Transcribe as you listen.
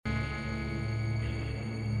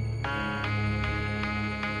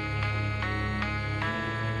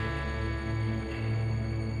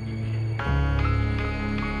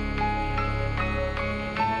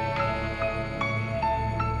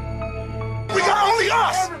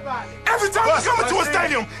us. Every time we come into a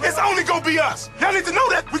stadium, it's only gonna be us. Y'all need to know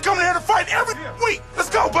that. We coming here to fight every week. Let's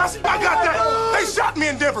go, Bussy. I got that. They shot me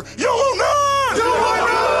in Denver. You will not. You will not.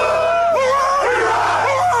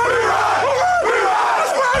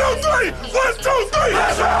 Let's ride on 3. 1, 2, 3.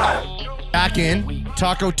 Let's ride. Back in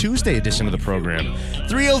Taco Tuesday edition of the program.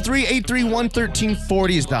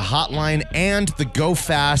 303-831-1340 is the hotline and the Go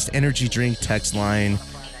Fast energy drink text line.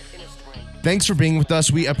 Thanks for being with us.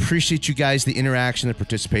 We appreciate you guys, the interaction, the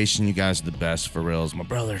participation. You guys are the best, for reals, my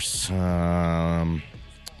brothers. A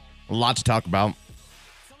lot to talk about.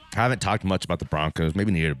 I haven't talked much about the Broncos.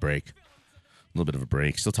 Maybe needed a break. A little bit of a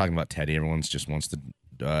break. Still talking about Teddy. Everyone's just wants to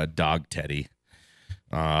dog Teddy.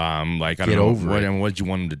 I don't know what you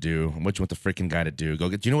want him to do. What you want the freaking guy to do?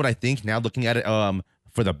 Do you know what I think now? Looking at it,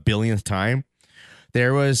 for the billionth time,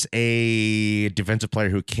 there was a defensive player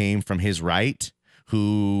who came from his right,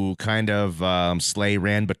 who kind of Slay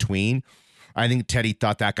ran between. I think Teddy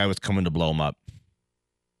thought that guy was coming to blow him up.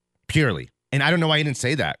 Purely, and I don't know why he didn't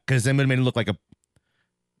say that, because then it would have made him look like a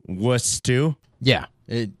wuss too. Yeah,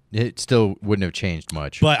 it still wouldn't have changed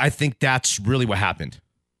much. But I think that's really what happened.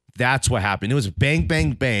 That's what happened. It was bang,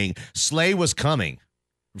 bang, bang. Slay was coming,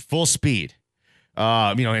 full speed.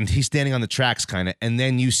 And he's standing on the tracks kind of, and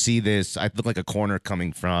then you see this, I look like a corner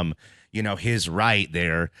coming from, his right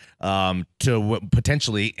there, to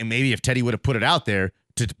potentially, and maybe if Teddy would have put it out there,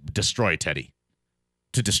 to destroy Teddy.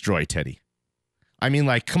 I mean,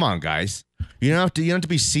 like, come on, guys. You don't have to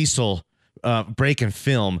be Cecil breaking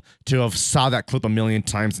film to have saw that clip a million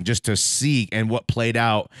times and just to see and what played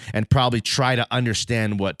out and probably try to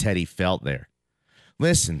understand what Teddy felt there.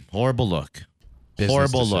 Listen, horrible look.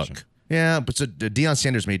 Horrible look. Yeah, but so Deion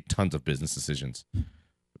Sanders made tons of business decisions.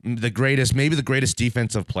 Maybe the greatest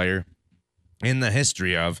defensive player in the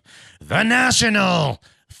history of the National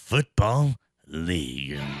Football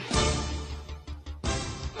League.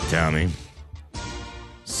 Tell me.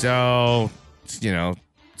 So,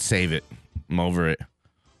 save it. I'm over it.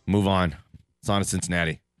 Move on. It's on to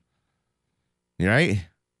Cincinnati. You right?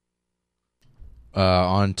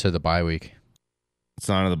 On to the bye week. It's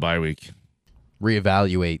on to the bye week.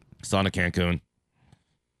 Reevaluate. It's on to Cancun.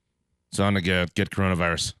 It's on to get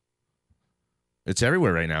coronavirus. It's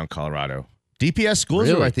everywhere right now in Colorado. DPS schools,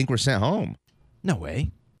 really? I think, were sent home. No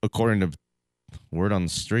way. According to word on the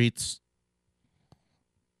streets.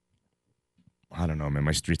 I don't know, man.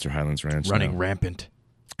 My streets are Highlands Ranch. Running rampant.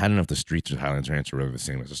 I don't know if the streets of Highlands Ranch are really the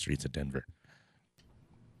same as the streets of Denver.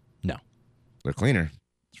 No. They're cleaner,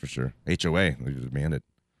 that's for sure. HOA, they demand it.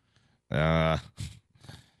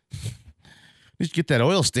 Just get that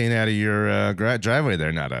oil stain out of your driveway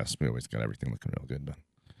there. Not us. We always got everything looking real good, but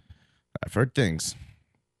I've heard things.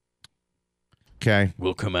 Okay.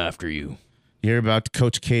 We'll come after you. You hear about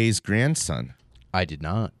Coach K's grandson? I did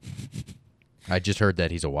not. I just heard that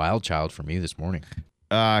he's a wild child from you this morning.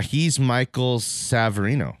 He's Michael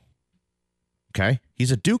Savarino. Okay? He's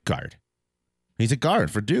a Duke guard. He's a guard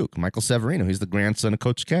for Duke. Michael Savarino. He's the grandson of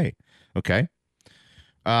Coach K. Okay?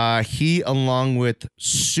 He, along with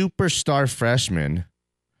superstar freshman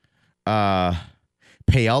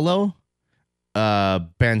Paolo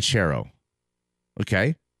Banchero,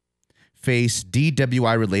 okay, face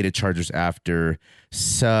DWI-related charges after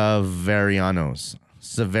Severiano's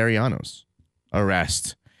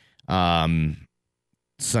arrest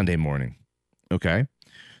Sunday morning. Okay.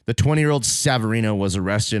 The 20-year-old Savarino was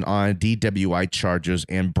arrested on DWI charges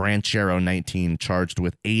and Branchero, 19, charged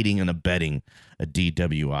with aiding and abetting a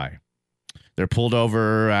DWI. They're pulled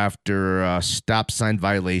over after a stop sign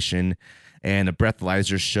violation, and a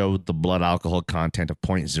breathalyzer showed the blood alcohol content of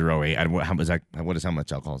 0.08. How much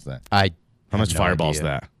alcohol is that? How much Fireball is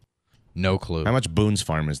that? No clue. How much Boone's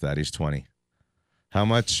Farm is that? He's 20. How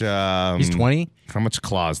much? He's 20? How much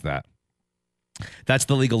Claw is that? That's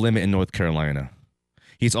the legal limit in North Carolina.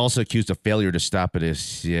 He's also accused of failure to stop at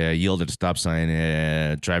his yield at a stop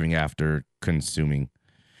sign, driving after consuming.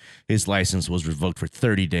 His license was revoked for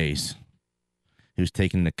 30 days. He was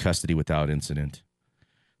taken into custody without incident.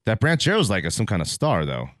 That Branchero's like some kind of star,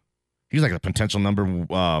 though. He's like a potential number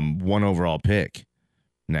 1 overall pick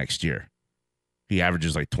next year. He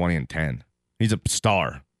averages like 20 and 10. He's a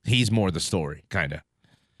star. He's more the story, kind of.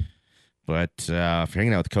 But if you're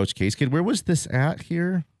hanging out with Coach K's kid, where was this at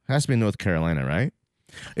here? Has to be in North Carolina, right?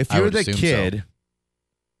 If you're the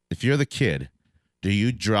kid, do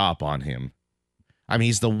you drop on him? I mean,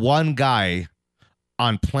 he's the one guy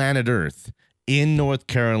on planet Earth in North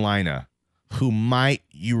Carolina who might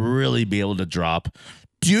you really be able to drop.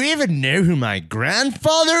 Do you even know who my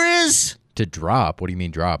grandfather is? To drop? What do you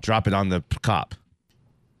mean drop? Drop it on the cop.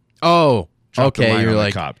 Oh, Drop okay. You're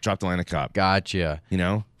like cop. Drop the line of cop. Gotcha. You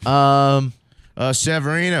know?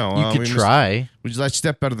 Severino. You could try. Would you like to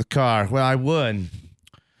step out of the car? Well, I would.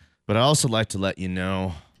 But I'd also like to let you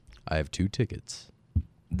know I have 2 tickets.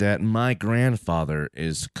 that my grandfather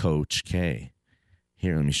is Coach K.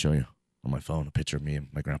 Here, let me show you on my phone a picture of me and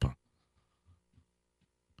my grandpa.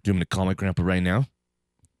 Do you want me to call my grandpa right now?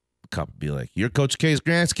 The cop would be like, "You're Coach K's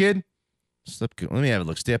grandkid? Let me have a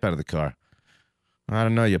look. Step out of the car. I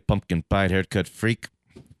don't know, you pumpkin pie haircut freak."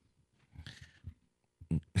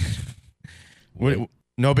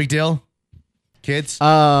 No big deal, kids.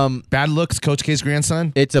 Bad looks, Coach K's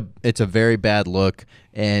grandson. It's a very bad look,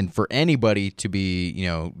 and for anybody to be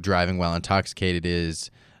driving while intoxicated is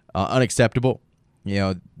unacceptable.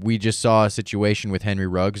 We just saw a situation with Henry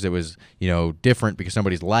Ruggs that was different because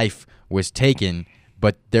somebody's life was taken,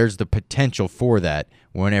 but there's the potential for that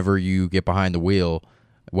whenever you get behind the wheel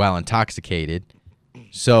while intoxicated.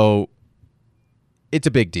 So it's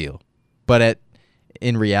a big deal, but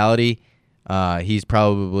in reality, he's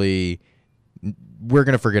probably. We're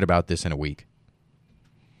gonna forget about this in a week.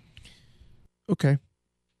 Okay.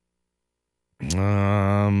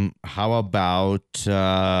 How about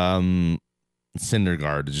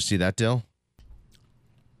Syndergaard? Did you see that deal?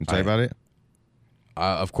 Can I tell you about it?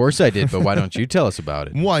 Of course I did, but why don't you tell us about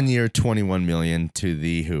it? 1 year, $21 million to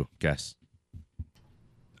the who? Guess.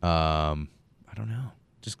 I don't know.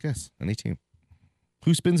 Just guess. Any team.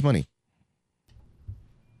 Who spends money?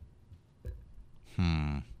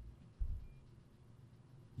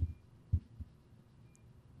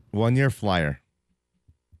 1 year flyer.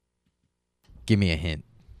 Give me a hint.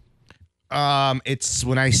 It's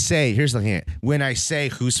when I say, here's the hint. When I say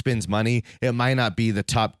who spends money, it might not be the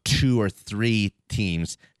top 2 or 3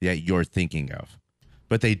 teams that you're thinking of.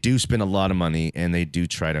 But they do spend a lot of money and they do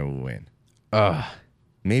try to win.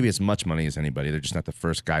 Maybe as much money as anybody. They're just not the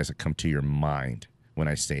first guys that come to your mind when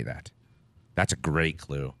I say that. That's a great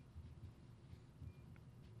clue.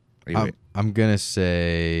 I'm going to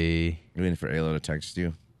say... You waiting for ALO to text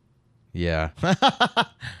you? Yeah. I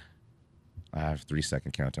have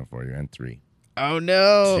 3-second countdown for you. And 3. Oh,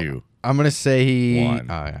 no. 2. I'm going to say...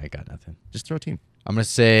 1. I got nothing. Just throw a team. I'm going to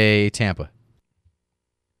say Tampa.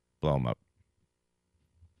 Blow them up.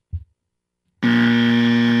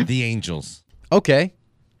 The Angels. Okay.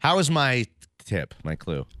 How was my tip, my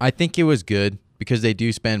clue? I think it was good because they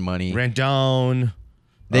do spend money. Rendon.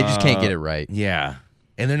 They just can't get it right. Yeah.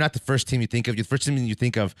 And they're not the first team you think of. The first team you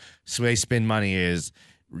think of, so they spend money is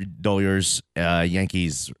Dodgers,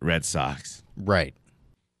 Yankees, Red Sox. Right.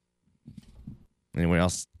 Anyone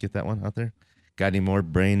else get that one out there? Got any more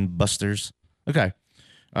brain busters? Okay.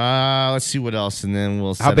 Let's see what else, and then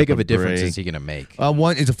we'll. How big of a break. difference is he going to make?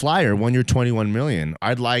 One is a flyer. 1 year, $21 million.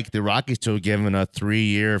 I'd like the Rockies to have given a 3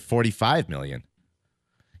 year, $45 million.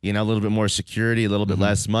 A little bit more security, a little bit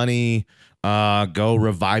less money. Go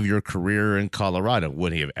revive your career in Colorado.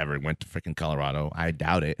 Would he have ever went to freaking Colorado? I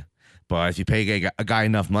doubt it. But if you pay a guy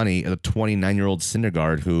enough money, a 29-year-old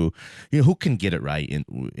Syndergaard who can get it right in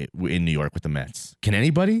New York with the Mets? Can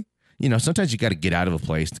anybody? Sometimes you got to get out of a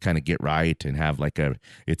place to kind of get right and have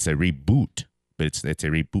it's a reboot, but it's a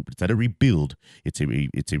reboot. It's not a rebuild. It's a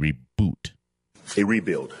reboot. A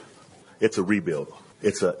rebuild. It's a rebuild.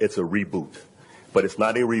 It's a reboot, but it's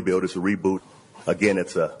not a rebuild. It's a reboot. Again,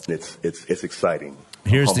 it's exciting.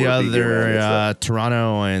 Here's the other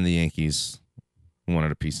Toronto and the Yankees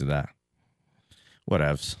wanted a piece of that.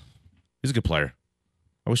 Whatevs. He's a good player.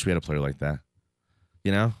 I wish we had a player like that.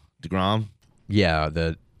 DeGrom. Yeah,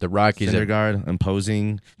 the Rockies. Syndergaard,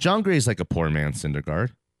 imposing. John Gray's like a poor man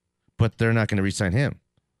Syndergaard, but they're not going to re-sign him.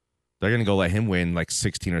 They're going to go let him win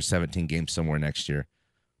 16 or 17 games somewhere next year,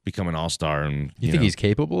 become an all-star. And you think he's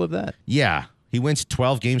capable of that? Yeah. He wins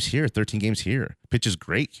 12 games here, 13 games here. Pitches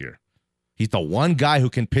great here. He's the one guy who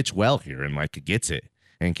can pitch well here and gets it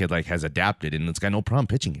and has adapted and it's got no problem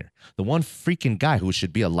pitching here. The one freaking guy who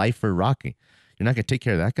should be a lifer Rocky. You're not going to take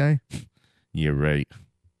care of that guy? You're right.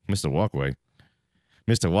 Mr. Walkway.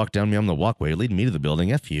 Mr. Walk Down Me on the Walkway. You're leading me to the building.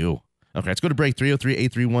 F you. Okay, let's go to break.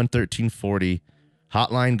 303-831-1340.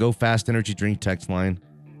 Hotline, Go Fast Energy Drink text line.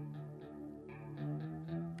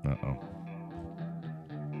 Uh-oh.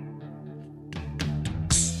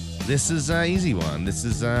 This is an easy one. This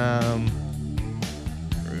is, yeah.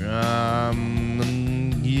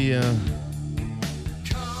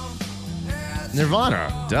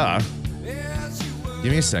 Nirvana. Duh.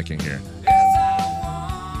 Give me a second here.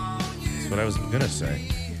 That's what I was going to say.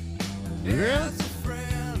 Yeah.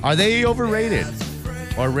 Are they overrated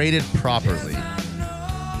or rated properly?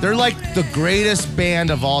 They're like the greatest band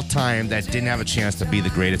of all time that didn't have a chance to be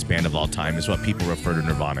the greatest band of all time is what people refer to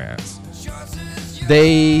Nirvana as.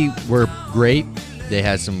 They were great. They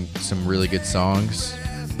had some really good songs,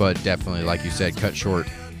 but definitely, like you said, cut short.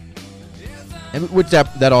 And which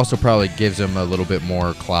that also probably gives him a little bit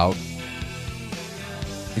more clout.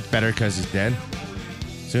 It's better because he's dead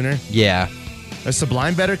sooner? Yeah. Is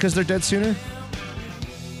Sublime better because they're dead sooner?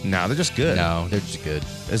 No, they're just good. No, they're just good.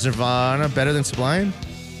 Is Nirvana better than Sublime?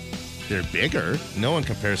 They're bigger. No one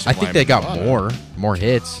compares I Sublime think they to got Nirvana. more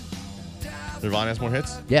hits. Nirvana has more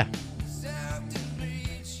hits? Yeah.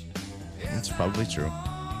 That's probably true.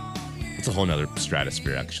 It's a whole nother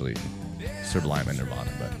stratosphere, actually. Sublime and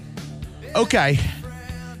Nirvana, but... Okay.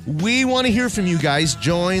 We want to hear from you guys.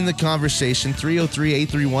 Join the conversation.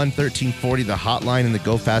 303-831-1340, the hotline and the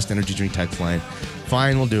Go Fast Energy Drink text line.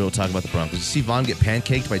 Fine, we'll do it. We'll talk about the Broncos. You see Vaughn get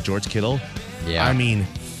pancaked by George Kittle? Yeah. I mean,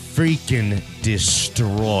 freaking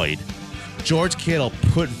destroyed. George Kittle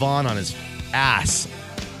put Vaughn on his ass.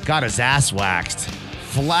 Got his ass waxed.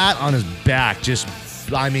 Flat on his back. Just,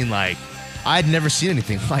 I mean, like, I'd never seen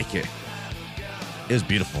anything like it. It was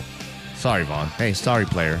beautiful. Sorry, Vaughn. Hey, sorry,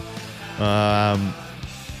 player.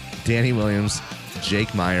 Danny Williams,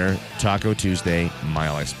 Jake Meyer, Taco Tuesday,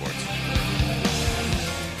 Mile High Sports.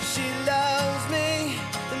 She loves me,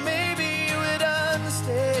 and maybe you would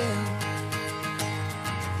understand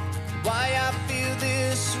why I feel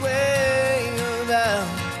this way about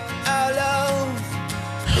our love.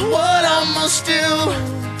 What I must do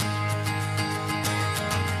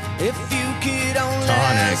if you could only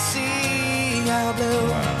Tonic. see how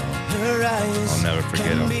blue her eyes I'll never forget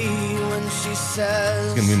can him. be when she says,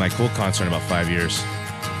 It's going to be my cool concert in about 5 years.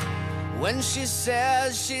 when she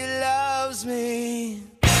says she loves me.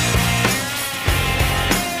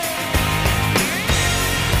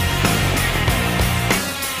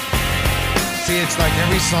 See, it's like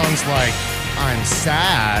every song's like, I'm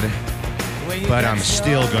sad, but I'm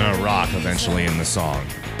still going to rock eventually in the song.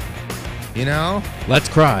 You know? Let's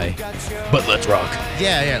cry, but let's rock.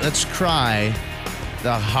 Yeah, let's cry.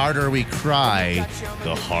 The harder we cry,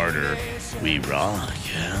 the harder we rock.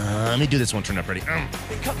 Let me do this one. Turn up, ready. They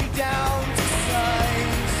cut me down to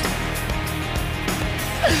size.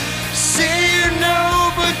 Say you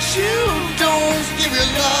know, but you don't give your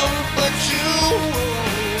love, but you.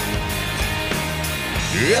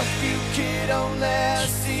 If you could only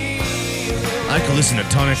see. I could listen to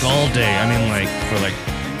Tonic all day. I mean, like, for like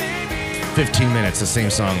 15 minutes, the same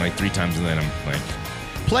song like 3 times, and then I'm like,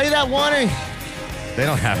 play that one. They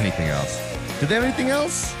don't have anything else. Do they have anything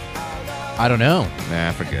else? I don't know.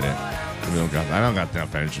 Nah, forget it. I don't got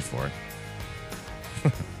enough energy for it.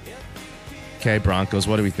 Okay, Broncos,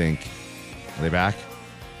 what do we think? Are they back?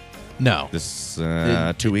 No. This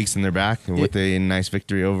 2 weeks and they're back with a nice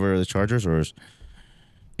victory over the Chargers, or is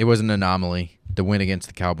It was an anomaly. The win against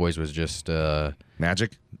the Cowboys was just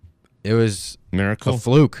magic? it was Miracle? a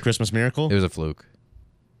fluke. Christmas miracle? It was a fluke.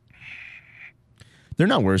 They're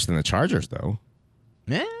not worse than the Chargers, though.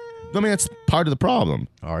 Eh, I mean, that's part of the problem.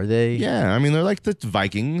 are they? Yeah, I mean, they're like the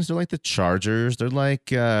Vikings. They're like the Chargers. They're like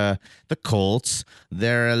the Colts.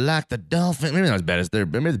 They're like the Dolphins. Maybe not as bad as maybe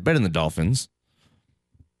they're better than the Dolphins.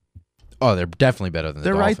 Oh, they're definitely better than the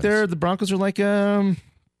They're right Dolphins. there. The Broncos are like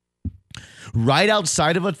right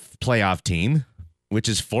outside of a playoff team, which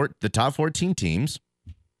is the top 14 teams,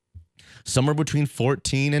 somewhere between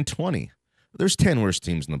 14 and 20. There's 10 worse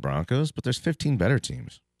teams in the Broncos, but there's 15 better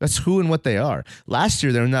teams. That's who and what they are. Last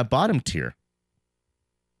year, they're in that bottom tier.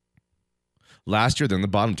 Last year, they're in the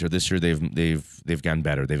bottom tier. This year, they've gotten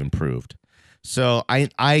better. They've improved. So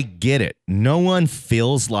I get it. No one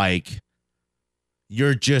feels like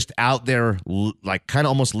you're just out there, like kind of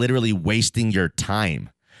almost literally wasting your time,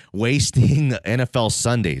 wasting the NFL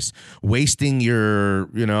Sundays, wasting your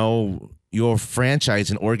franchise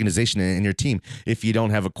and organization and your team if you don't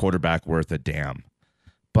have a quarterback worth a damn.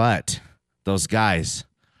 But those guys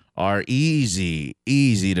are easy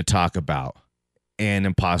to talk about and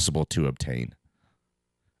impossible to obtain.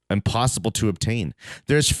 Impossible to obtain.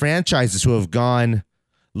 There's franchises who have gone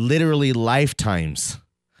literally lifetimes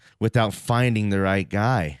without finding the right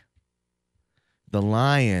guy. The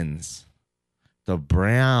Lions, the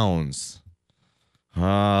Browns. Give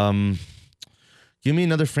me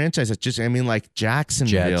another franchise that's just, like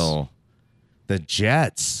Jacksonville. The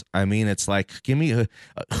Jets. It's like, give me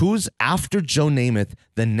who's after Joe Namath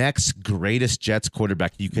the next greatest Jets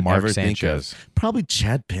quarterback you could Mark ever Sanchez. think of? Probably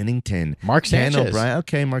Chad Pennington. Mark Dan Sanchez. O'Brien.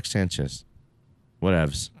 Okay, Mark Sanchez.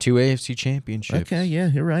 Whatevs. 2 AFC championships. Okay, yeah,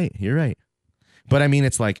 you're right. But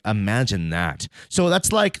it's like, imagine that. So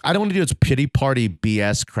that's like, I don't want to do this pity party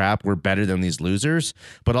BS crap. We're better than these losers.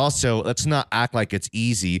 But also, let's not act like it's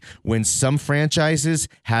easy when some franchises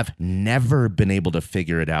have never been able to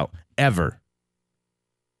figure it out. Ever.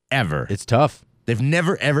 It's tough. They've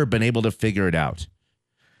never, ever been able to figure it out.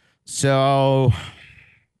 So,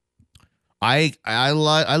 I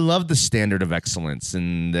love the standard of excellence,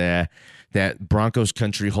 and that Broncos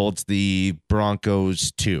country holds the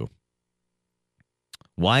Broncos to.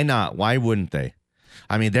 Why not? Why wouldn't they?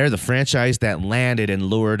 I mean, they're the franchise that landed and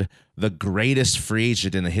lured the greatest free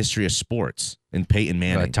agent in the history of sports in Peyton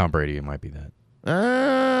Manning. Tom Brady, it might be that.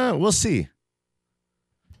 We'll see.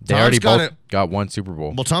 They already both got one Super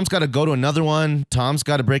Bowl. Well, Tom's got to go to another one. Tom's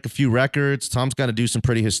got to break a few records. Tom's got to do some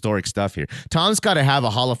pretty historic stuff here. Tom's got to have a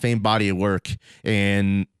Hall of Fame body of work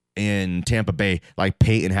in Tampa Bay, like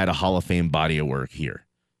Peyton had a Hall of Fame body of work here.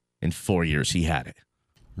 In 4 years, he had it.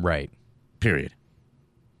 Right. Period.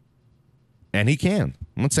 And he can.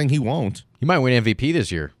 I'm not saying he won't. He might win MVP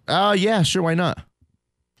this year. Yeah, sure. Why not?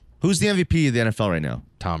 Who's the MVP of the NFL right now?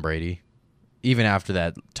 Tom Brady. Even after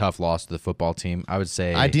that tough loss to the football team, I would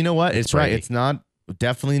say. Do you know what? It's right. Brady. It's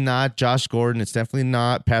definitely not Josh Gordon. It's definitely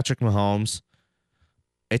not Patrick Mahomes.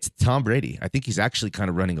 It's Tom Brady. I think he's actually kind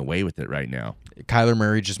of running away with it right now. Kyler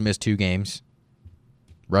Murray just missed 2 games.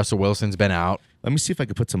 Russell Wilson's been out. Let me see if I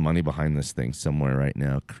could put some money behind this thing somewhere right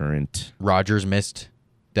now. Current. Rodgers missed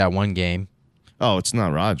that 1 game. Oh, it's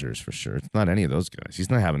not Rodgers for sure. It's not any of those guys. He's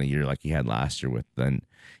not having a year like he had last year with then,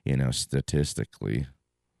 statistically.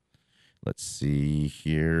 Let's see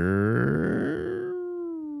here.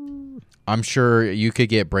 I'm sure you could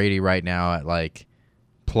get Brady right now at like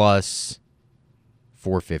plus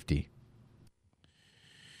 450.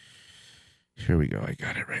 Here we go. I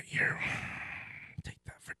got it right here. Take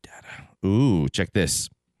that for data. Ooh, check this.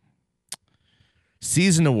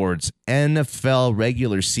 Season awards, NFL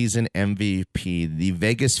regular season MVP. The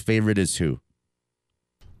Vegas favorite is who?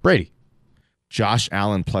 Brady. Josh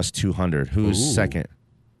Allen plus 200. Who's second?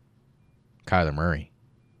 Kyler Murray.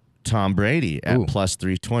 Tom Brady at plus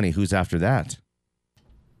 320. Who's after that?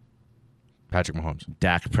 Patrick Mahomes.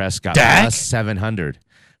 Dak Prescott plus 700.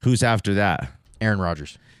 Who's after that? Aaron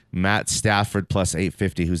Rodgers. Matt Stafford plus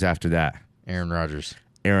 850. Who's after that? Aaron Rodgers.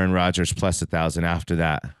 Aaron Rodgers plus 1,000. After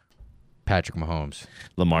that? Patrick Mahomes.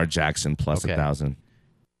 Lamar Jackson plus 1,000.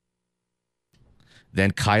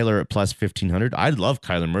 Then Kyler at plus 1,500. I love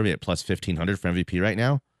Kyler Murray at plus 1,500 for MVP right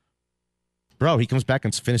now. Bro, he comes back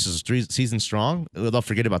and finishes the season strong. They'll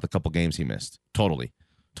forget about the couple games he missed. Totally.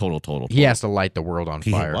 Total. He has to light the world on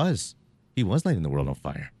fire. He was lighting the world on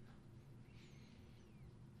fire.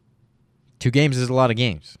 2 games is a lot of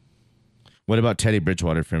games. What about Teddy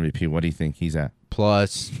Bridgewater for MVP? What do you think he's at?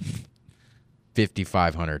 Plus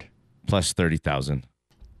 5,500. Plus 30,000.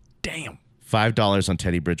 Damn. $5 on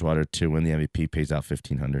Teddy Bridgewater to win the MVP pays out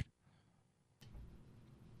 1,500.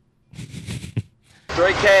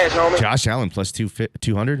 Straight cash, homie. Josh Allen plus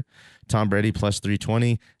 200. Tom Brady plus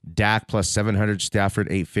 320. Dak plus 700. Stafford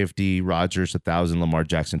 850. Rodgers 1,000. Lamar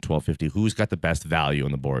Jackson 1,250. Who's got the best value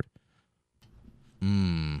on the board?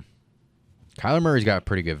 Kyler Murray's got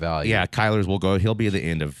pretty good value. Yeah, Kyler's will go. He'll be at the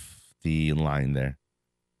end of the line there.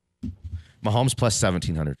 Mahomes plus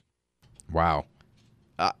 1,700. Wow.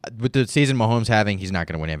 With the season Mahomes having, he's not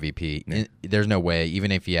going to win MVP. There's no way,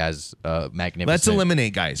 even if he has magnificent. Let's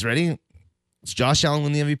eliminate guys. Ready? Does Josh Allen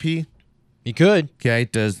win the MVP? He could. Okay.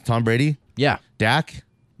 Does Tom Brady? Yeah. Dak?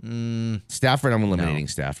 Stafford, I'm eliminating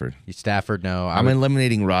Stafford. Stafford, no. I'm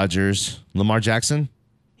eliminating Rodgers. Lamar Jackson?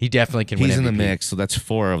 He definitely can win He's MVP. in the mix, so that's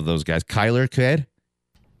 4 of those guys. Kyler could?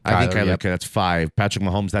 I think Kyler could. That's 5. Patrick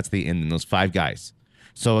Mahomes, that's the end in those 5 guys.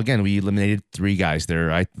 So, again, we eliminated 3 guys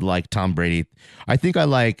there. I like Tom Brady. I think I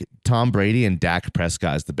like Tom Brady and Dak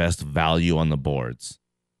Prescott as the best value on the boards.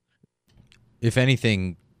 If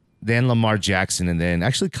anything. Then Lamar Jackson, and then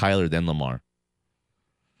actually Kyler, then Lamar.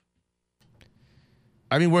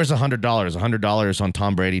 I mean, where's $100? $100 on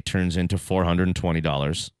Tom Brady turns into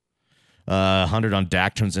 $420. 100 on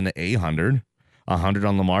Dak turns into $800. 100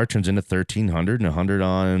 on Lamar turns into $1,300, and 100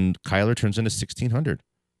 on Kyler turns into $1,600.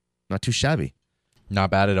 Not too shabby.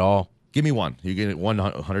 Not bad at all. Give me one. You get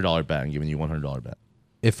 $100 bet. I'm giving you $100 bet.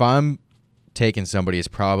 If I'm taking somebody, it's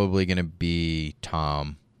probably going to be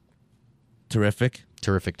Tom. Terrific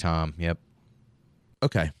Tom. Yep.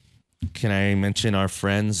 Okay. Can I mention our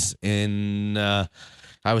friends in?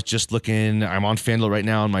 I was just looking. I'm on FanDuel right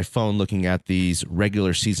now on my phone, looking at these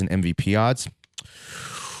regular season MVP odds.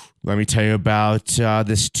 Let me tell you about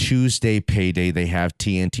this Tuesday payday. They have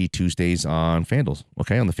TNT Tuesdays on FanDuel.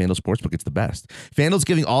 Okay, on the FanDuel Sportsbook, it's the best. FanDuel's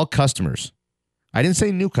giving all customers, I didn't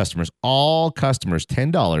say new customers, all customers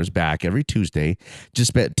 $10 back every Tuesday.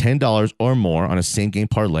 Just bet $10 or more on a same-game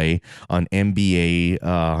parlay on NBA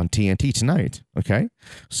on TNT tonight. Okay,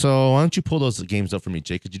 so why don't you pull those games up for me,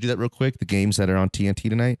 Jake? Could you do that real quick? The games that are on TNT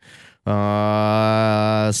tonight.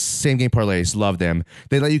 Same game parlays, love them.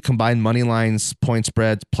 They let you combine money lines, point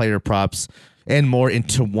spreads, player props. and more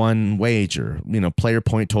into one wager. Player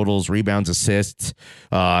point totals, rebounds, assists.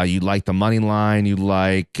 You like the money line. You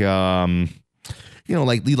like, you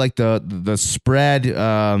like the spread.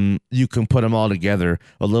 You can put them all together.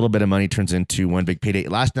 A little bit of money turns into one big payday.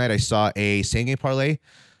 Last night I saw a same game parlay.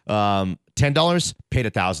 $10 paid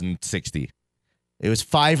 $1,060. It was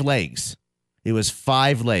 5 legs.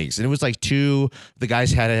 And it was like 2. The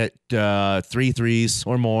guys had 3 threes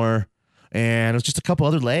or more. And it was just a couple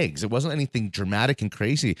other legs. It wasn't anything dramatic and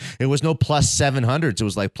crazy. It was no plus 700s. It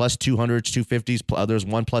was like plus 200s, 250s. There's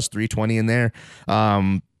one plus 320 in there.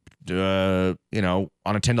 On a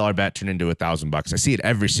 $10 bet, turn into $1,000. I see it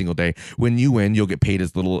every single day. When you win, you'll get paid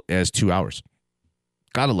as little as 2 hours.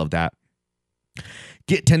 Gotta love that.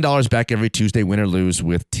 Get $10 back every Tuesday, win or lose,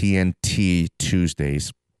 with TNT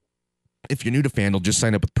Tuesdays. If you're new to FanDuel, just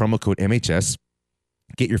sign up with promo code MHS.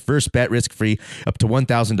 Get your first bet risk-free up to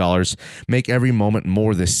 $1,000. Make every moment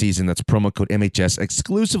more this season. That's promo code MHS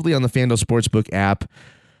exclusively on the FanDuel Sportsbook app.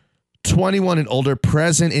 21 and older,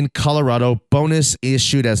 present in Colorado. Bonus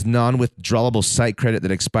issued as non-withdrawable site credit that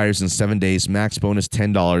expires in 7 days. Max bonus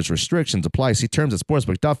 $10. Restrictions apply. See terms at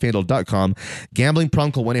sportsbook.fanduel.com. Gambling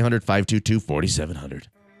problem, call 1-800-522-4700.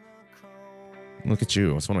 Look at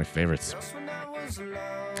you. It's one of my favorites.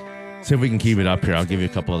 See if we can keep it up here. I'll give you a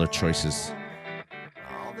couple other choices.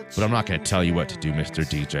 But I'm not going to tell you what to do, Mr.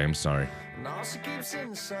 DJ. I'm sorry.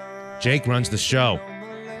 Jake runs the show.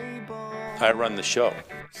 I run the show.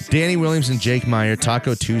 Danny Williams and Jake Meyer,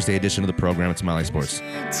 Taco Tuesday edition of the program. It's Mile High Sports.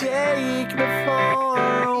 Take me for a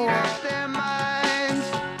walk. Their minds,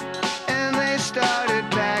 and they started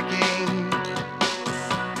backing.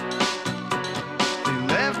 They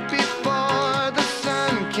left before the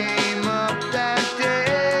sun came up that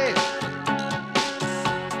day.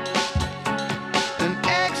 An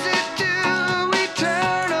exit to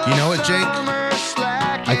eternal. You know what, Jake?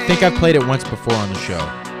 I think I've played it once before on the show.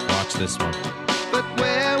 Watch this one. But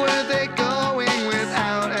where were they going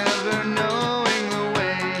without ever knowing the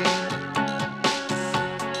way?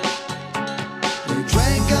 They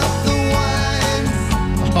drank up the wine.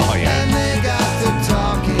 Oh, yeah. And they got to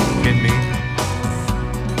talking. Kidding me?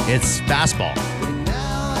 It's fastball. They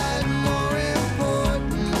now had more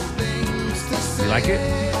important things to say. You like it?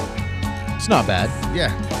 It's not bad.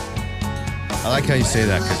 Yeah. I like how you say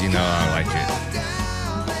that because you know I like it.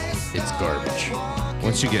 It's garbage.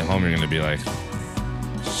 Once you get home, you're going to be like,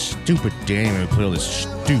 stupid Danny, we play all this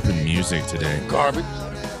stupid music today. Garbage.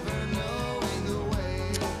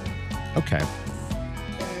 Okay.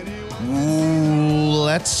 Ooh,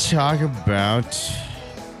 let's talk about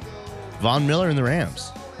Von Miller and the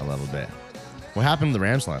Rams a little bit. What happened to the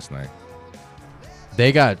Rams last night?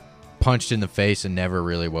 They got punched in the face and never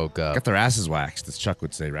really woke up. Got their asses waxed, as Chuck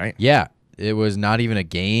would say, right? Yeah, it was not even a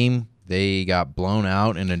game. They got blown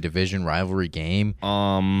out in a division rivalry game.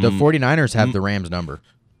 The 49ers have the Rams number.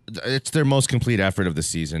 It's their most complete effort of the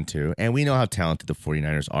season, too. And we know how talented the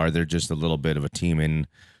 49ers are. They're just a little bit of a team in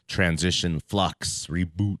transition, flux,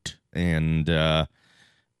 reboot. And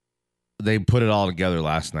they put it all together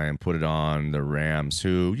last night and put it on the Rams,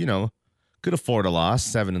 who, could afford a loss,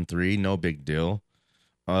 7-3, no big deal.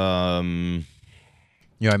 I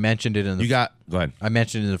mentioned it in the go ahead. I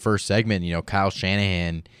mentioned in the first segment, Kyle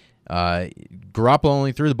Shanahan, Garoppolo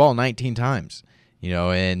only threw the ball 19 times.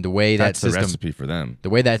 And the way That's that system, the recipe for them. The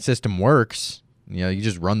way that system works, you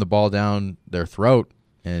just run the ball down their throat.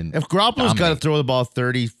 And if Garoppolo's got to throw the ball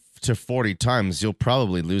 30 to 40 times, you'll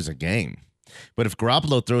probably lose a game. But if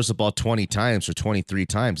Garoppolo throws the ball 20 times or 23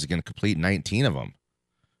 times, he's going to complete 19 of them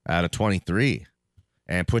out of 23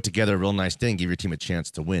 and put together a real nice thing, give your team a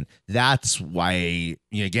chance to win. That's why,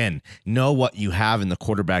 again, know what you have in the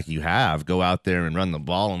quarterback you have. Go out there and run the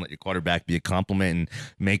ball and let your quarterback be a compliment and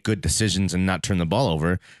make good decisions and not turn the ball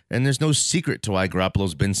over. And there's no secret to why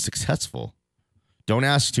Garoppolo's been successful. Don't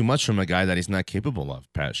ask too much from a guy that he's not capable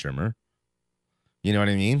of, Pat Shurmur. You know what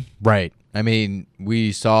I mean? Right. I mean,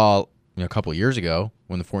 we saw a couple of years ago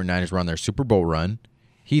when the 49ers were on their Super Bowl run,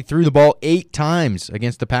 he threw the ball 8 times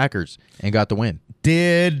against the Packers and got the win.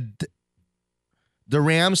 Did the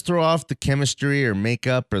Rams throw off the chemistry or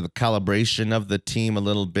makeup or the calibration of the team a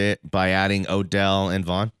little bit by adding Odell and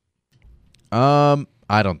Vaughn?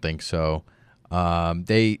 I don't think so. I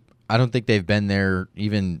don't think they've been there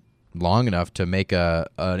even long enough to make an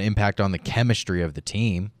impact on the chemistry of the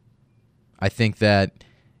team. I think that,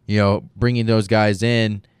 bringing those guys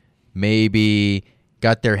in maybe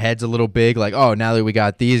got their heads a little big, like, oh, now that we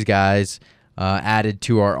got these guys added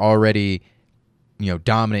to our already,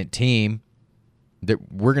 dominant team,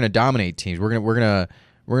 that we're going to dominate teams. We're going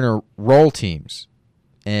to roll teams.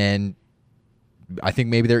 And I think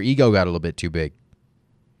maybe their ego got a little bit too big.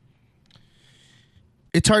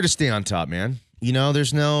 It's hard to stay on top, man. You know,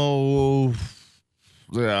 there's no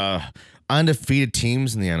undefeated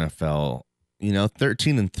teams in the NFL. You know,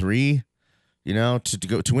 13-3. You know,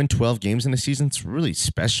 to win 12 games in a season, it's really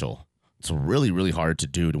special. It's really, really hard to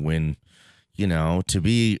do to win. You know, to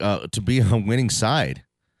be a winning side,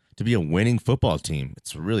 to be a winning football team.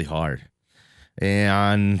 It's really hard,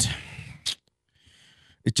 and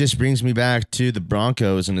it just brings me back to the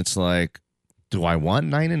Broncos, and it's like, do I want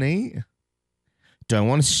 9-8? Do I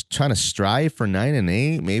want to try to strive for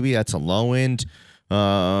 9-8? Maybe that's a low end.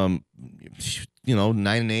 9-8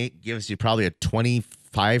 gives you probably a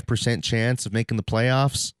 25% chance of making the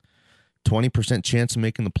playoffs, 20% chance of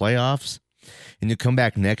making the playoffs. And you come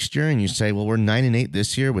back next year and you say, well, we're 9-8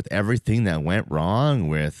 this year with everything that went wrong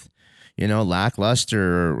with,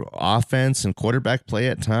 lackluster offense and quarterback play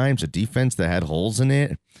at times, a defense that had holes in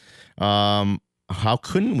it. How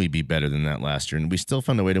couldn't we be better than that last year? And we still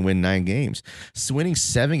found a way to win 9 games. So winning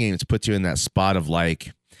 7 games puts you in that spot of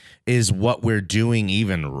like, is what we're doing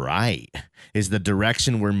even right? Is the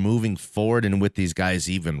direction we're moving forward and with these guys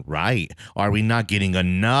even right? Are we not getting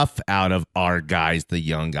enough out of our guys, the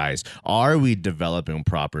young guys? Are we developing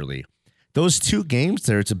properly? Those 2 games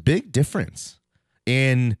there, it's a big difference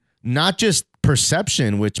in not just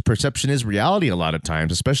perception, which perception is reality a lot of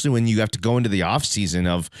times, especially when you have to go into the offseason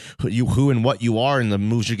of who and what you are and the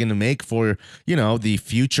moves you're going to make for, the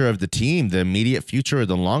future of the team, the immediate future or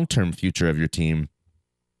the long-term future of your team.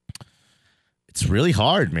 It's really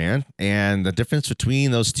hard, man. And the difference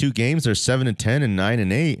between those 2 games are 7-10 and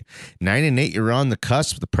 9-8. 9-8, you're on the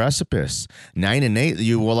cusp, the precipice. 9-8,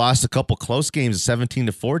 you lost a couple close games,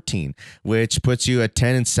 17-14, which puts you at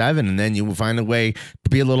 10-7, and then you will find a way to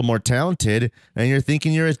be a little more talented, and you're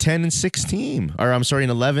thinking you're a 10-6 team, or I'm sorry, an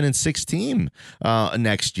 11-6 team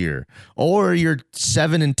next year, or you're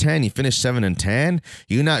 7-10. You finish 7-10.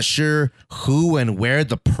 You're not sure who and where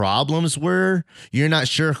the problems were. You're not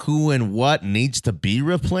sure who and what needs to be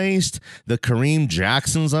replaced. The Kareem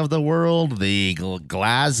Jacksons of the world, the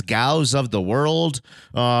Glasgows of the world.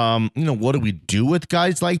 What do we do with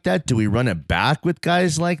guys like that? Do we run it back with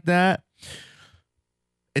guys like that?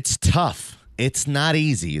 It's tough. It's not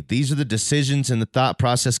easy. These are the decisions and the thought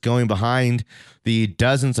process going behind the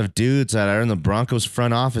dozens of dudes that are in the Broncos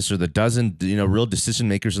front office, or the dozen, real decision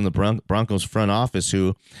makers in the Broncos front office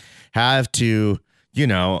who have to,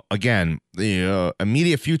 again, the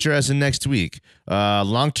immediate future as in next week,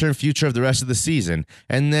 long-term future of the rest of the season,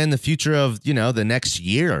 and then the future of, the next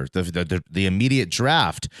year, the immediate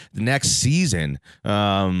draft, the next season.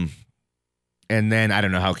 And then I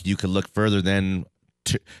don't know how you could look further than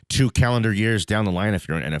 2 calendar years down the line if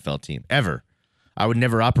you're an NFL team, ever. I would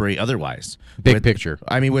never operate otherwise. Big picture.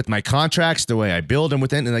 I mean, with my contracts, the way I build them,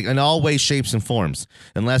 in all ways, shapes, and forms.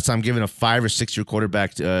 Unless I'm giving a 5 or 6 year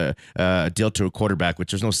quarterback deal to a quarterback,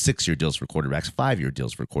 which there's no 6-year deals for quarterbacks, 5-year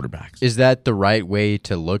deals for quarterbacks. Is that the right way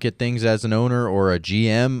to look at things as an owner or a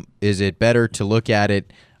GM? Is it better to look at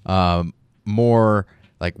it more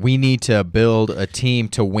like we need to build a team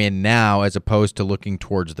to win now, as opposed to looking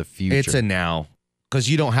towards the future? It's a now, because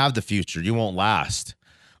you don't have the future. You won't last.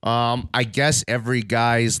 I guess every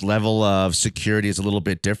guy's level of security is a little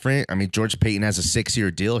bit different. I mean, George Payton has a 6-year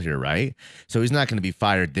deal here, right? So he's not going to be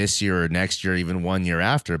fired this year or next year, even 1 year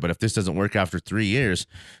after. But if this doesn't work after 3 years,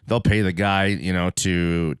 they'll pay the guy,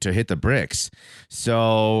 to hit the bricks.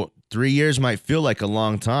 So 3 years might feel like a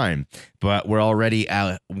long time, but we're already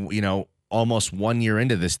at, almost 1 year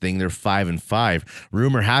into this thing. They're 5-5.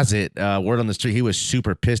 Rumor has it, word on the street, he was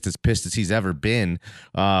super pissed as he's ever been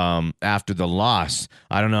after the loss.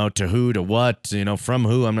 I don't know to who, to what, from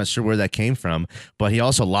who. I'm not sure where that came from. But he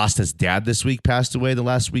also lost his dad this week, passed away the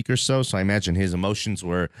last week or so. So I imagine his emotions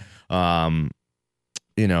were, at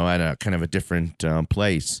a kind of a different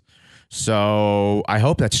place. So I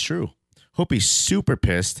hope that's true. Hope he's super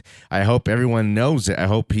pissed. I hope everyone knows it. I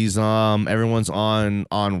hope he's everyone's on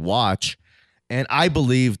watch. And I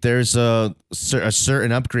believe there's a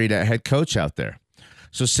certain upgrade at head coach out there.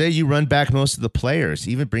 So say you run back most of the players,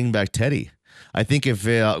 even bring back Teddy. I think if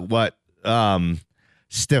what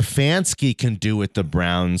Stefanski can do with the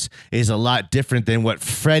Browns is a lot different than what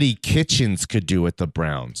Freddie Kitchens could do with the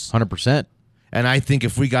Browns. 100%. And I think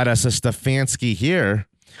if we got us a Stefanski here,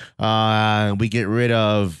 we get rid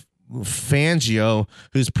of Fangio,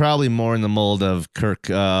 who's probably more in the mold of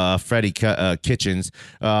Freddie Kitchens,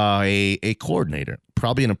 a coordinator,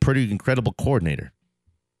 probably a pretty incredible coordinator.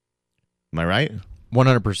 Am I right?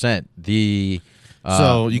 100%.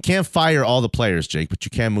 So you can't fire all the players, Jake, but you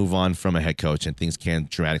can move on from a head coach, and things can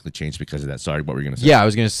dramatically change because of that. Sorry, what were you going to say? Yeah, I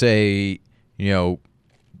was going to say, in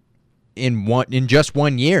just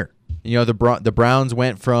 1 year, the Browns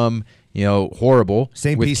went from horrible.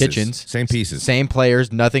 Same with pieces. Kitchens. Same pieces. Same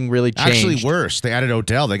players. Nothing really changed. Actually, worse. They added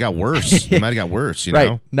Odell. They got worse. They might have got worse, you right.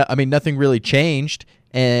 know? No, I mean, nothing really changed,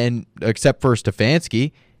 and except for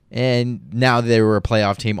Stefanski. And now they were a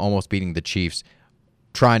playoff team almost beating the Chiefs,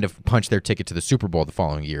 trying to punch their ticket to the Super Bowl the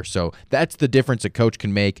following year. So that's the difference a coach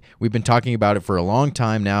can make. We've been talking about it for a long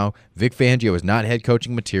time now. Vic Fangio is not head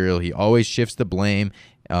coaching material. He always shifts the blame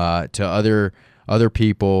to other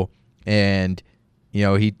people, and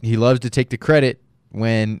he loves to take the credit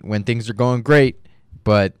when things are going great,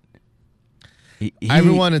 but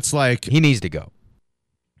everyone, it's like he needs to go.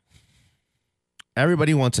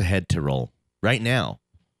 Everybody wants a head to roll right now.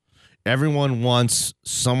 Everyone wants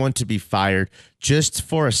someone to be fired just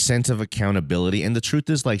for a sense of accountability, and the truth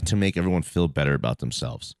is, like, to make everyone feel better about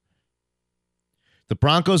themselves. The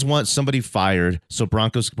Broncos want somebody fired, so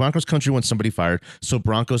Broncos country wants somebody fired, so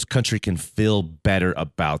Broncos country can feel better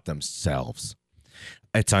about themselves.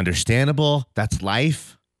 It's understandable. That's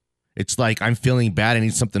life. It's like, I'm feeling bad. I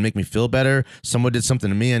need something to make me feel better. Someone did something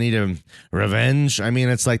to me. I need a revenge. I mean,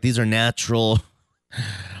 it's like, these are natural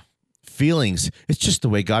feelings. It's just the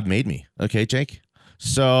way God made me. Okay, Jake?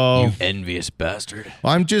 So, you envious bastard.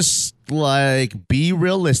 I'm just like, be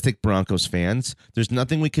realistic, Broncos fans. There's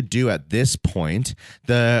nothing we could do at this point.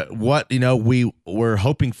 What we were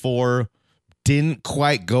hoping for didn't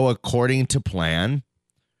quite go according to plan.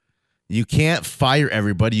 You can't fire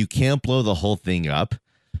everybody. You can't blow the whole thing up.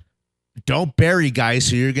 Don't bury guys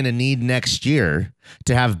who you're going to need next year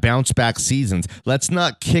to have bounce-back seasons. Let's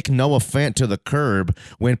not kick Noah Fant to the curb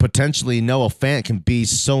when potentially Noah Fant can be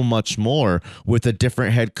so much more with a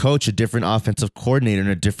different head coach, a different offensive coordinator, and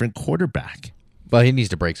a different quarterback. But he needs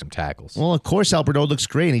to break some tackles. Well, of course, Alberto looks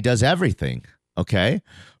great, and he does everything, okay?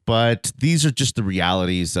 But these are just the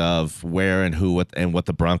realities of where and who and what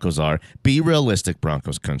the Broncos are. Be realistic,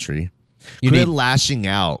 Broncos country. Quit lashing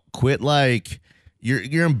out. Quit like...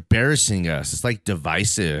 You're embarrassing us. It's like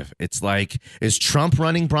divisive. It's like, is Trump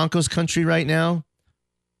running Broncos country right now?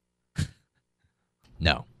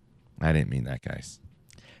 No. I didn't mean that, guys.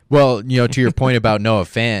 Well, to your point about Noah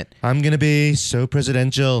Fant. I'm going to be so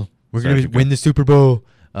presidential. We're going to win the Super Bowl.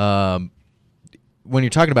 When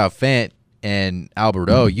you're talking about Fant and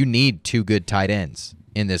Alberto, you need two good tight ends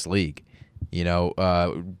in this league.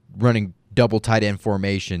 Running double tight end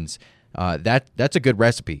formations. That's a good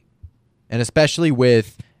recipe. And especially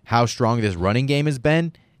with how strong this running game has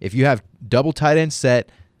been, if you have double tight end set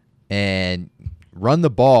and run the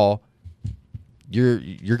ball, you're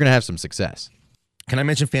going to have some success. Can I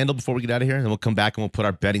mention FanDuel before we get out of here? And then we'll come back and we'll put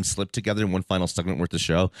our betting slip together in one final segment worth of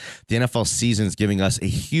show. The NFL season is giving us a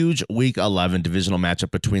huge Week 11 divisional matchup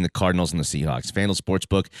between the Cardinals and the Seahawks. FanDuel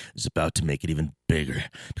Sportsbook is about to make it even bigger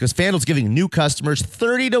because FanDuel's giving new customers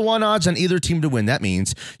 30-1 odds on either team to win. That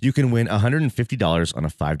means you can win $150 on a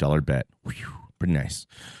 $5 bet. Whew. Pretty nice.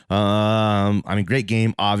 Great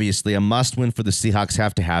game, obviously. A must-win for the Seahawks.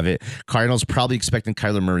 Have to have it. Cardinals probably expecting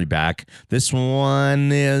Kyler Murray back. This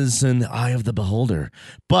one is an eye of the beholder.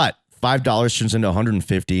 But $5 turns into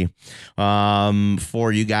 $150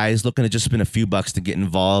 for you guys looking to just spend a few bucks to get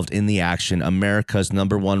involved in the action. America's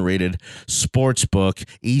 #1 rated sports book.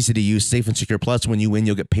 Easy to use, safe and secure. Plus, when you win,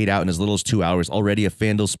 you'll get paid out in as little as 2 hours. Already a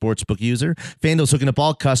FanDuel Sportsbook user? FanDuel's hooking up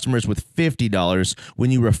all customers with $50 when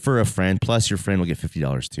you refer a friend. Plus, your friend will get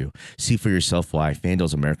 $50 too. See for yourself why.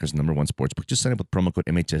 FanDuel's America's #1 sportsbook. Just sign up with promo code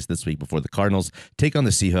MHS this week before the Cardinals take on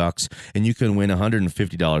the Seahawks, and you can win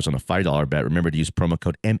 $150 on a $5 bet. Remember to use promo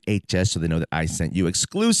code MHS so they know that I sent you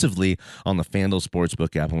exclusively on the FanDuel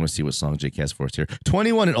Sportsbook app. I want to see what song Jake has for us here.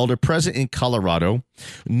 21 and older, present in Colorado.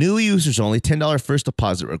 New users only, $10 first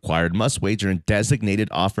deposit required. Must wager in designated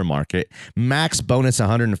offer market. Max bonus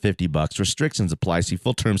 $150. Restrictions apply. See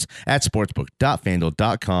full terms at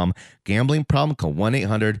sportsbook.fanduel.com. Gambling problem? Call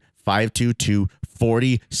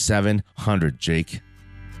 1-800-522-4700. Jake.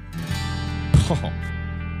 Oh,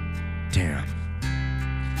 damn.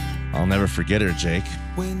 I'll never forget her, Jake.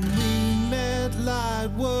 When we met, light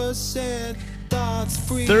was set, thoughts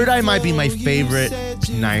free. Third Eye might be my favorite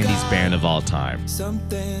 90s band of all time.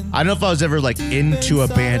 I don't know if I was ever into a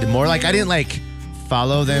band more. I didn't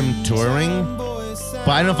follow them touring, but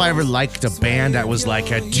I don't know if I ever liked a band that was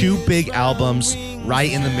had two big albums right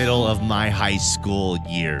in the middle of my high school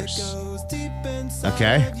years.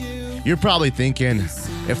 Okay? You're probably thinking,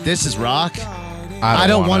 if this is rock, I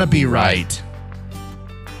don't want to be right.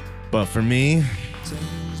 But for me,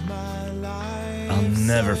 I'll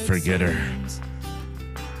never forget her.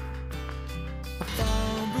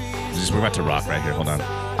 We're about to rock right here. Hold on.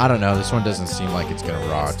 I don't know. This one doesn't seem like it's going to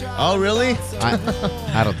rock. Oh, really? I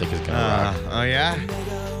don't think it's going to rock. Oh, yeah?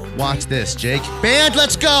 Watch this, Jake. Band,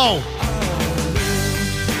 let's go!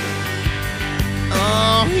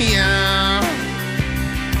 Oh, yeah.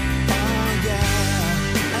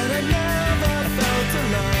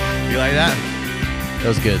 You like that? That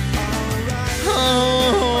was good.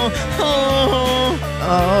 Oh, oh,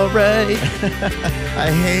 All right. I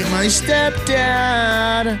hate my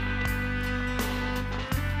stepdad.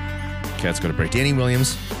 Okay, let's go to break. Danny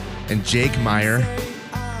Williams and Jake Meyer.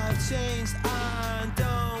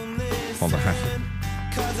 Hold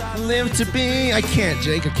on. Live to be. I can't,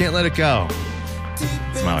 Jake. I can't let it go.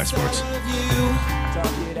 Smiley Sports.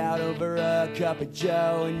 Talk it out over a cup of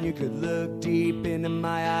joe, and you could look deep into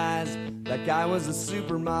my eyes like I was a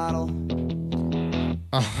supermodel.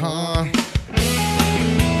 Uh-huh.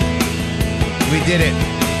 We did it.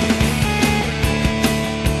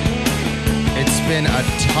 It's been a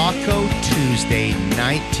Taco Tuesday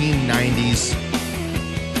 1990s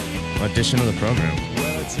edition of the program.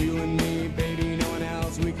 Well, it's you and me, baby, no one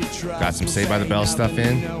else we could trust. Got some Saved by the Bell stuff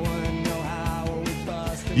in.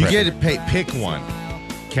 You get to pick one.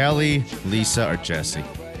 Kelly, Lisa, or Jesse.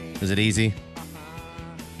 Is it easy?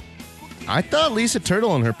 I thought Lisa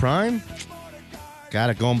Turtle in her prime.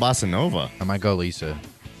 Gotta go in Bossa Nova. I might go Lisa,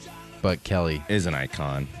 but Kelly Is an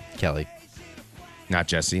icon. Kelly. Not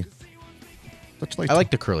Jesse. I like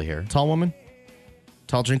the curly hair. Tall woman?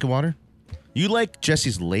 Tall drink of water? You like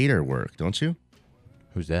Jesse's later work, don't you?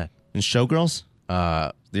 Who's that? In Showgirls?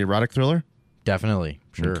 The erotic thriller? Definitely.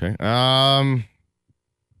 Sure. Okay.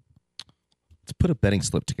 Let's put a betting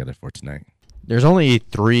slip together for tonight. There's only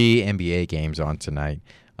 3 NBA games on tonight.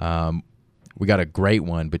 We got a great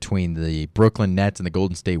one between the Brooklyn Nets and the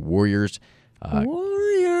Golden State Warriors.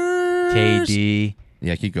 Warriors! KD.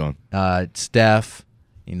 Yeah, keep going. Steph,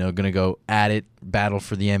 going to go at it, battle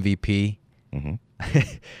for the MVP. Mm-hmm.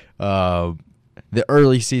 The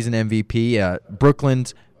early season MVP,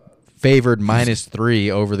 Brooklyn's favored -3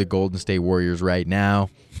 over the Golden State Warriors right now.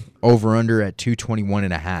 Over under at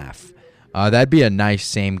 221.5. That'd be a nice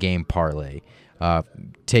same game parlay.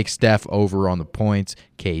 Take Steph over on the points,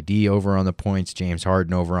 KD over on the points, James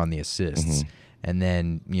Harden over on the assists. And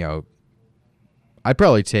then, I'd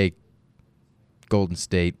probably take Golden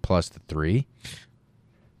State plus the 3.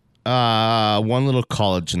 One little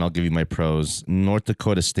college, and I'll give you my pros. North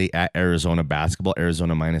Dakota State at Arizona basketball.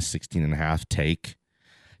 Arizona -16.5.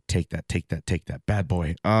 Take that. Bad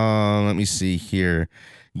boy. Let me see here.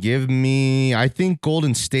 I think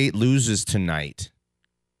Golden State loses tonight.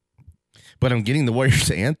 But I'm getting the Warriors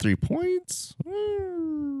and 3 points.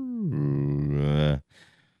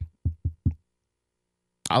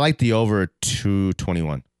 I like the over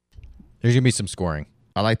 221. There's going to be some scoring.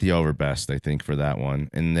 I like the over best, I think, for that one.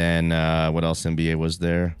 And then what else NBA was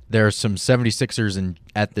there? There's some 76ers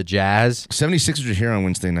at the Jazz. 76ers are here on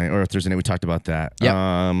Wednesday night, or Thursday night. We talked about that.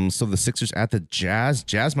 Yep. So the Sixers at the Jazz.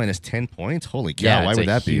 Jazz -10 points? Holy cow. Yeah, why would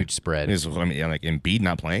that be? Huge spread. Like Embiid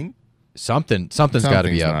not playing? Something's got to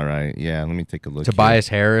be up. Not right. Yeah, let me take a look. Tobias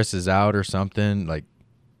Harris is out or something. Like,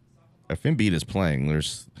 if Embiid is playing,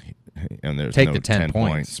 there's take no the 10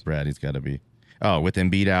 point points spread. He's got to be. Oh, with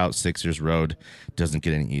Embiid out, Sixers road doesn't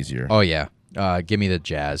get any easier. Oh yeah, give me the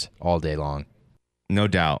Jazz all day long. No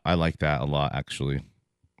doubt, I like that a lot actually.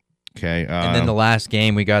 Okay, and then the last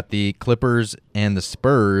game we got the Clippers and the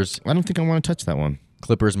Spurs. I don't think I want to touch that one.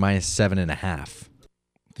 Clippers -7.5.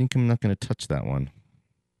 I think I'm not going to touch that one.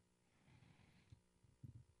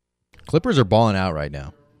 Clippers are balling out right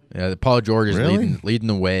now. Paul George is Really? leading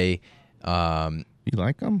the way. You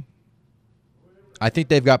like them? I think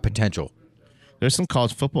they've got potential. There's some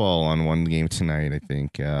college football on one game tonight, I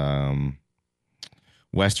think.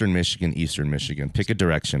 Western Michigan, Eastern Michigan. Pick a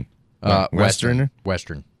direction. Western.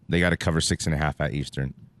 They got to cover 6.5 at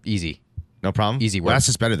Eastern. Easy. No problem? Easy work. West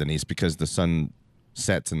is better than East because the sun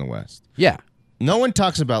sets in the West. Yeah. No one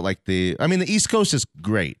talks about the East Coast is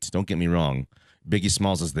great. Don't get me wrong. Biggie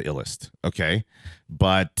Smalls is the illest. Okay.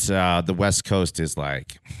 But the West Coast is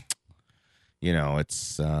like,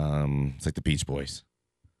 it's like the Beach Boys.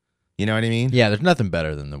 You know what I mean? Yeah, there's nothing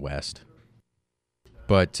better than the West.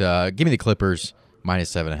 But give me the Clippers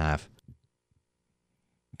 -7.5.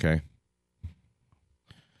 Okay.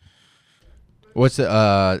 What's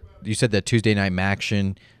the you said that Tuesday night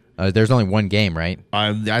action? There's only one game, right?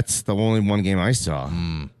 That's the only one game I saw.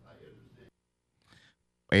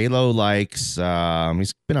 Alo likes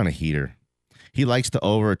he's been on a heater. He likes the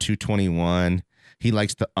over 221. He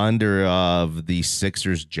likes the under of the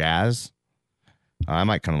Sixers Jazz. I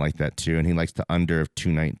might kind of like that too. And he likes the under of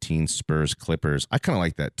 219 Spurs Clippers. I kind of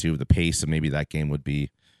like that too. The pace of maybe that game would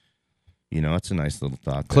be, it's a nice little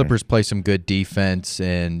thought. Clippers play some good defense,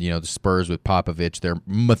 and the Spurs with Popovich, they're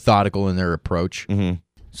methodical in their approach. Mm-hmm.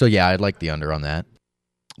 So yeah, I'd like the under on that.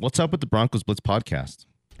 What's up with the Broncos Blitz podcast?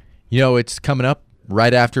 It's coming up.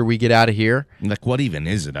 right after we get out of here. Like, what even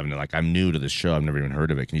is it? I mean, like, I'm new to the show. I've never even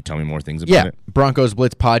heard of it. Can you tell me more things about it? Broncos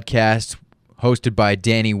Blitz podcast, hosted by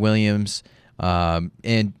Danny Williams.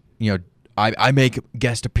 And, I make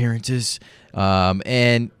guest appearances.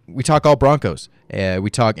 And we talk all Broncos. We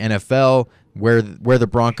talk NFL, where the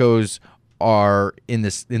Broncos are in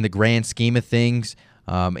the grand scheme of things,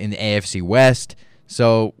 in the AFC West.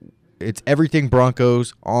 So it's everything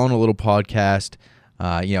Broncos on a little podcast.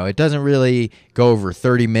 It doesn't really go over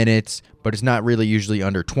 30 minutes, but it's not really usually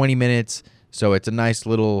under 20 minutes. So it's a nice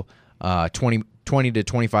little 20 to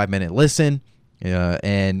 25-minute listen,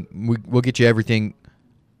 and we'll get you everything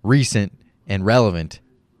recent and relevant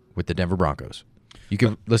with the Denver Broncos. You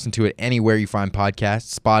can listen to it anywhere you find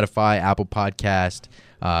podcasts: Spotify, Apple Podcast,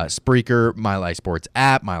 Spreaker, My Life Sports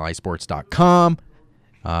app, mylifesports.com.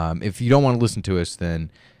 If you don't want to listen to us, then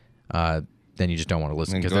you just don't want to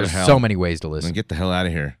listen, because there's so many ways to listen. Then get the hell out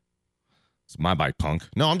of here. It's my bike, punk.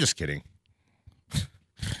 No, I'm just kidding.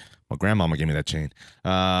 Well, grandmama gave me that chain.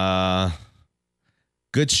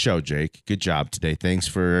 Good show, Jake. Good job today. Thanks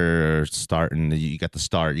for starting. You got the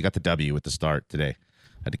start. You got the W with the start today.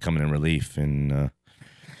 Had to come in relief, and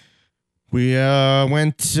we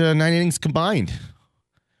went 9 innings combined.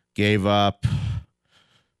 Gave up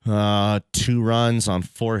 2 runs on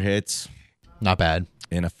 4 hits. Not bad.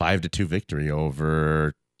 In a 5-2 victory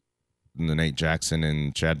over Nate Jackson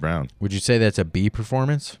and Chad Brown. Would you say that's a B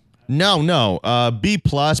performance? No. B+,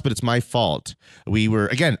 but it's my fault. We were,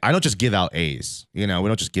 again, I don't just give out A's. We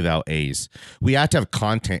don't just give out A's. We have to have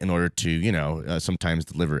content in order to, sometimes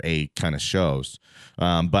deliver A kind of shows.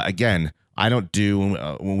 But again, I don't do,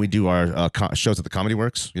 when we do our shows at the Comedy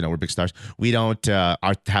Works, we're big stars, we don't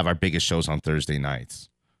have our biggest shows on Thursday nights.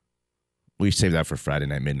 We save that for Friday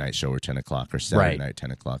night, midnight show, or 10 o'clock, or Saturday night, 10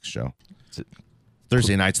 o'clock show.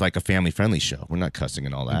 Thursday night's like a family-friendly show. We're not cussing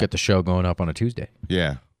and all that. Get the show going up on a Tuesday.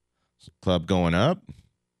 Yeah. Club going up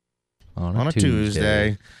on a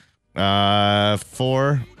Tuesday.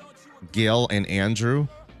 For Gil and Andrew,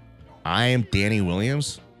 I am Danny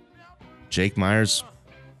Williams. Jake Myers,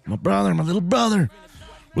 my brother, my little brother.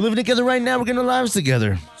 We're living together right now. We're getting our lives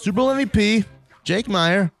together. Super Bowl MVP, Jake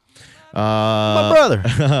Meyer. My brother.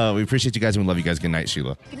 We appreciate you guys and we love you guys. Good night,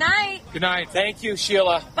 Sheila. Good night. Good night. Thank you,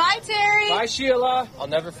 Sheila. Bye, Terry. Bye, Sheila. I'll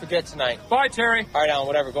never forget tonight. Bye, Terry. All right, Alan,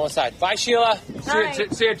 whatever. Go inside. Bye, Sheila.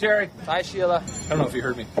 See you, Terry. Bye, Sheila. I don't know if you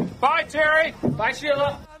heard me. Bye, Terry. Bye,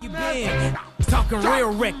 Sheila. You been talking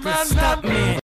real reckless stuff, man.